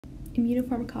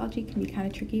Immunopharmacology can be kind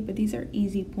of tricky, but these are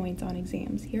easy points on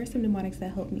exams. Here are some mnemonics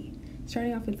that help me.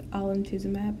 Starting off with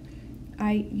alemtuzumab,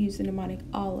 I use the mnemonic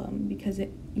alum because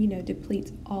it,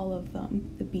 depletes all of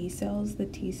them, the B cells, the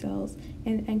T cells,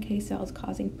 and NK cells,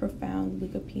 causing profound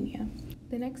leukopenia.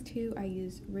 The next two, I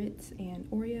use Ritz and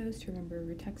Oreos to remember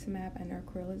rituximab and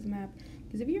omalizumab,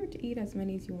 because if you were to eat as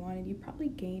many as you wanted, you'd probably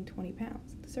gain 20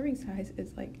 pounds. The serving size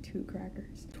is like 2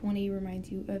 crackers. 20 reminds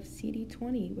you of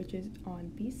CD20, which is on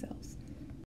B cells.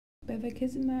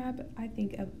 Bevacizumab, I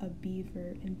think of a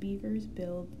beaver, and beavers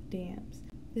build dams.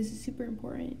 This is super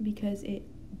important because it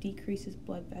decreases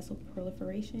blood vessel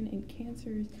proliferation in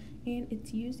cancers, and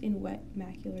it's used in wet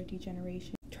macular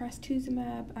degeneration.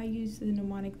 Trastuzumab, I use the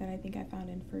mnemonic that I think I found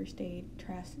in first aid,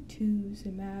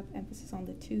 trastuzumab, emphasis on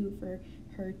the 2 for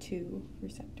HER2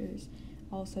 receptors.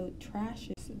 Also, trash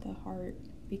is the heart,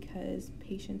 because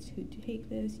patients who take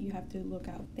this, you have to look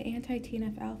out. The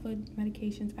anti-TNF alpha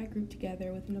medications I group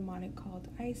together with a mnemonic called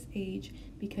Ice Age,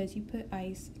 because you put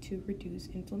ice to reduce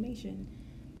inflammation.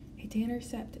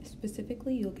 Etanercept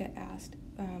specifically, you'll get asked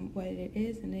what it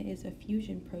is, and it is a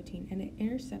fusion protein, and it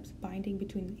intercepts binding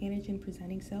between the antigen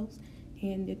presenting cells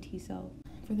and the T cell.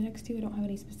 For the next two, I don't have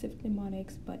any specific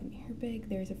mnemonics, but in Arabic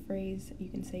there's a phrase you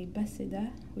can say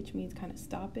basida, which means kind of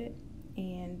stop it,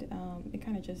 and it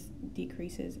kind of just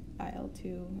decreases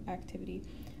IL-2 activity.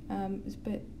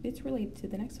 But it's related to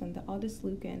the next one, the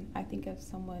aldesleukin. I think of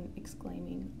someone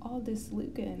exclaiming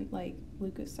aldesleukin, like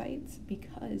leukocytes,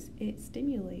 because it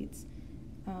stimulates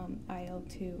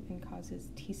IL-2 and causes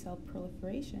T-cell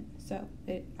proliferation. So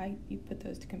you put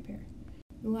those to compare.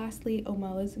 Lastly,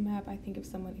 omalizumab, I think of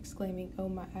someone exclaiming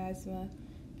asthma,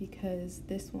 because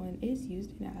this one is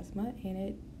used in asthma and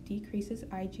it decreases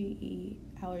IgE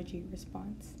allergy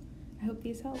response. I hope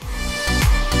these help.